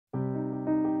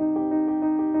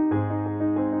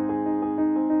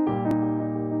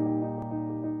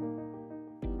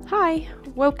Hi,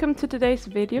 welcome to today's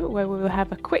video where we will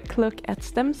have a quick look at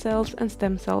stem cells and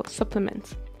stem cell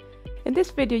supplements. In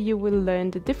this video you will learn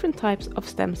the different types of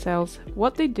stem cells,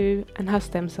 what they do and how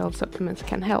stem cell supplements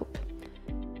can help.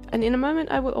 And in a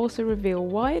moment I will also reveal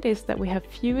why it is that we have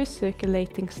fewer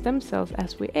circulating stem cells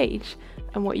as we age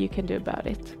and what you can do about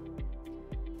it.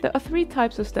 There are three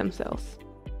types of stem cells: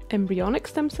 embryonic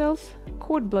stem cells,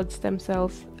 cord blood stem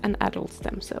cells and adult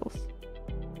stem cells.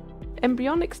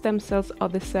 Embryonic stem cells are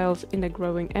the cells in a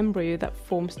growing embryo that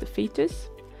forms the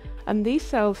fetus, and these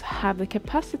cells have the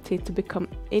capacity to become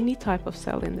any type of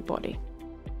cell in the body.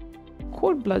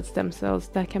 Cord blood stem cells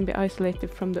that can be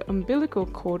isolated from the umbilical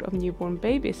cord of newborn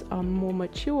babies are more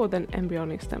mature than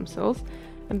embryonic stem cells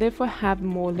and therefore have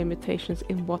more limitations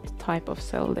in what type of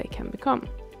cell they can become.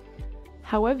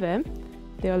 However,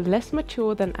 they are less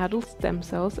mature than adult stem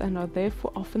cells and are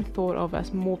therefore often thought of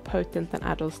as more potent than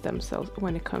adult stem cells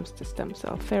when it comes to stem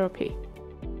cell therapy.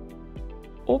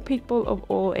 All people of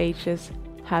all ages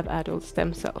have adult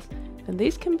stem cells, and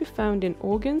these can be found in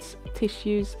organs,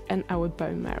 tissues and our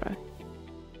bone marrow.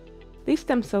 These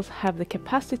stem cells have the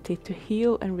capacity to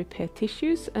heal and repair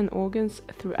tissues and organs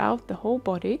throughout the whole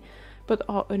body, but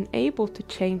are unable to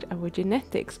change our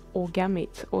genetics or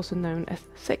gametes, also known as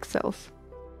sex cells.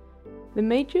 The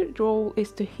major role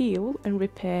is to heal and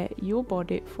repair your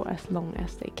body for as long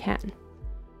as they can.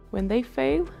 When they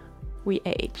fail, we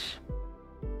age.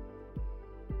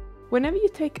 Whenever you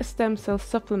take a stem cell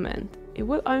supplement, it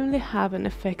will only have an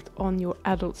effect on your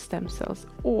adult stem cells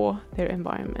or their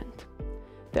environment.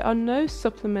 There are no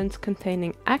supplements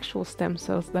containing actual stem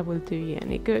cells that will do you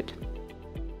any good.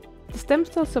 The stem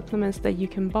cell supplements that you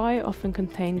can buy often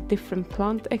contain different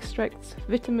plant extracts,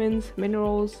 vitamins,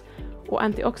 minerals, or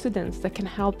antioxidants that can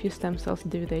help your stem cells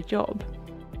do their job.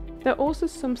 There are also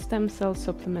some stem cell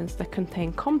supplements that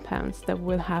contain compounds that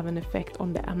will have an effect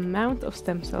on the amount of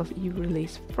stem cells you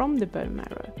release from the bone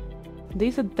marrow.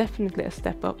 These are definitely a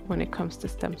step up when it comes to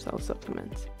stem cell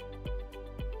supplements.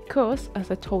 Because,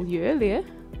 as I told you earlier,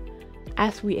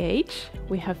 as we age,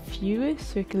 we have fewer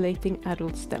circulating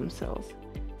adult stem cells,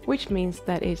 which means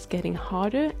that it's getting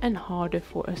harder and harder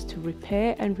for us to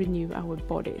repair and renew our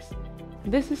bodies.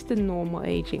 This is the normal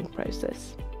aging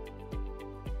process.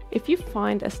 If you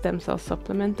find a stem cell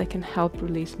supplement that can help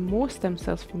release more stem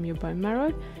cells from your bone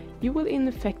marrow, you will in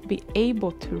effect be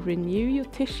able to renew your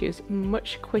tissues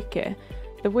much quicker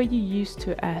the way you used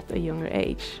to at a younger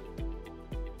age.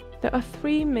 There are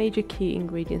three major key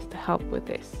ingredients to help with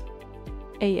this: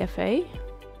 AFA,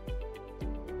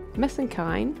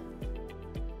 mesenchyme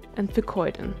and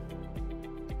fucoidan.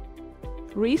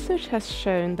 Research has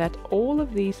shown that all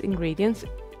of these ingredients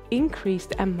increase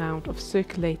the amount of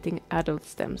circulating adult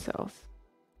stem cells.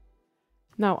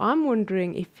 Now I'm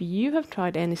wondering if you have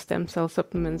tried any stem cell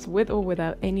supplements with or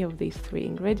without any of these three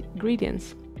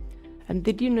ingredients, and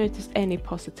did you notice any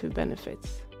positive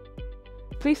benefits?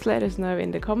 Please let us know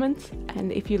in the comments,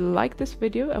 and if you like this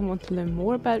video and want to learn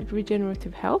more about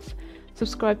regenerative health,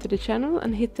 subscribe to the channel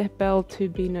and hit the bell to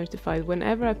be notified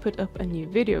whenever I put up a new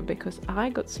video, because I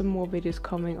got some more videos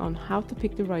coming on how to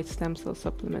pick the right stem cell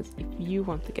supplements if you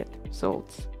want to get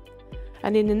results.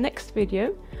 And in the next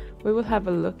video we will have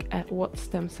a look at what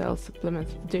stem cell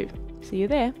supplements do. See you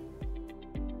there!